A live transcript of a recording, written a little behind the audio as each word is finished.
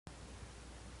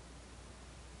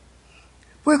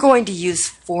we're going to use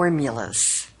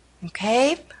formulas,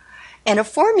 okay? And a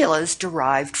formula is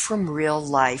derived from real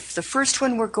life. The first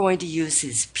one we're going to use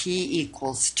is P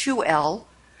equals 2L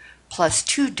plus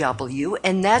 2W,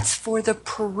 and that's for the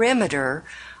perimeter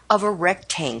of a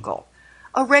rectangle.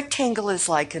 A rectangle is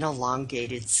like an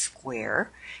elongated square.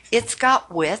 It's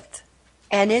got width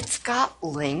and it's got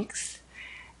length,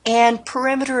 and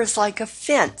perimeter is like a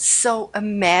fence. So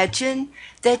imagine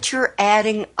that you're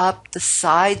adding up the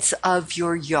sides of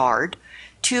your yard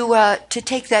to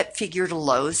take that figure to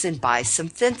Lowe's and buy some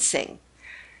fencing.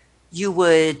 You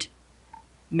would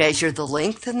measure the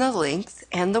length and the length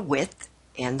and the width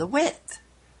and the width,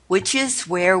 which is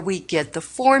where we get the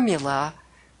formula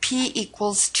P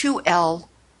equals 2L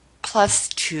plus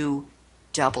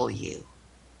 2W.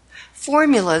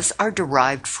 Formulas are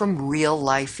derived from real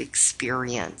life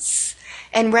experience,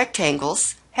 and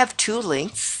rectangles have two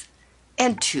lengths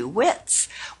and two widths.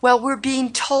 Well, we're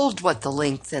being told what the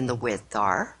length and the width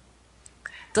are.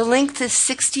 The length is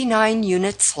 69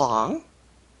 units long,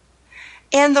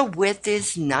 and the width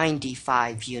is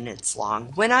 95 units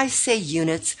long. When I say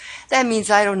units, that means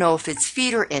I don't know if it's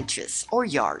feet or inches or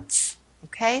yards,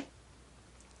 okay?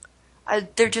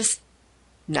 They're just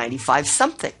 95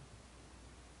 something.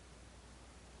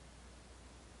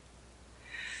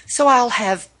 So I'll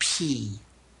have P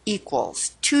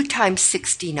equals 2 times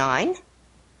 69,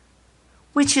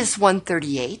 which is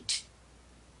 138,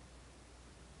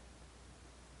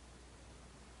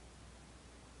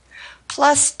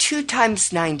 plus 2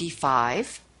 times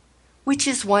 95, which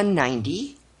is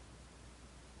 190.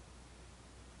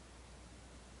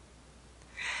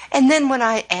 And then when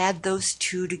I add those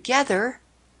two together,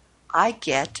 I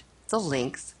get the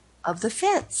length of the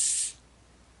fence.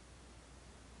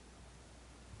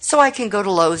 So I can go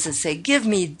to Lowe's and say, give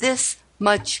me this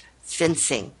much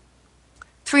fencing,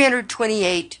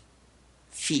 328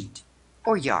 feet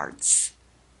or yards.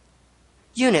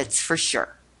 Units for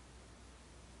sure.